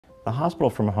The Hospital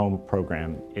from Home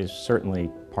program is certainly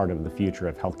part of the future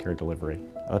of healthcare delivery.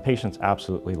 The patients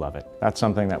absolutely love it. That's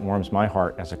something that warms my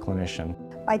heart as a clinician.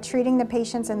 By treating the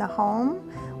patients in the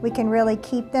home, we can really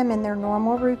keep them in their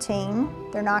normal routine.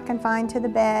 They're not confined to the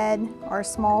bed or a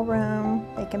small room.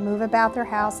 They can move about their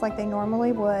house like they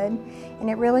normally would,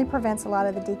 and it really prevents a lot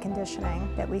of the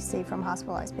deconditioning that we see from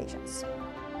hospitalized patients.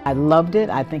 I loved it.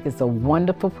 I think it's a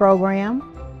wonderful program.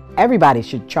 Everybody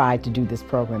should try to do this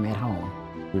program at home.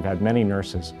 We've had many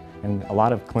nurses and a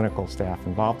lot of clinical staff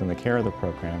involved in the care of the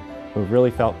program who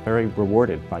really felt very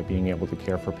rewarded by being able to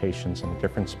care for patients in a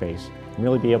different space and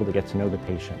really be able to get to know the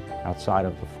patient outside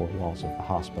of the four walls of the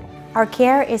hospital. Our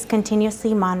care is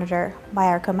continuously monitored by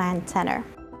our command center.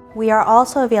 We are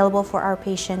also available for our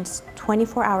patients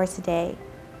 24 hours a day,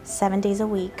 7 days a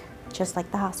week, just like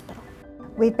the hospital.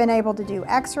 We've been able to do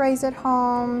x-rays at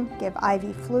home, give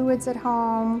IV fluids at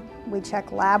home. We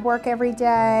check lab work every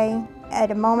day. At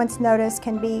a moment's notice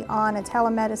can be on a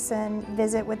telemedicine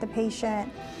visit with the patient.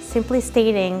 Simply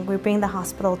stating, we bring the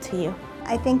hospital to you.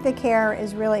 I think the care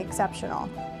is really exceptional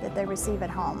that they receive at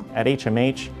home. At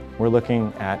HMH, we're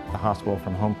looking at the Hospital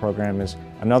from Home program as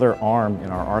another arm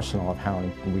in our arsenal of how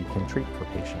we can treat for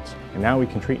patients. And now we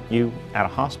can treat you at a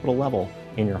hospital level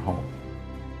in your home.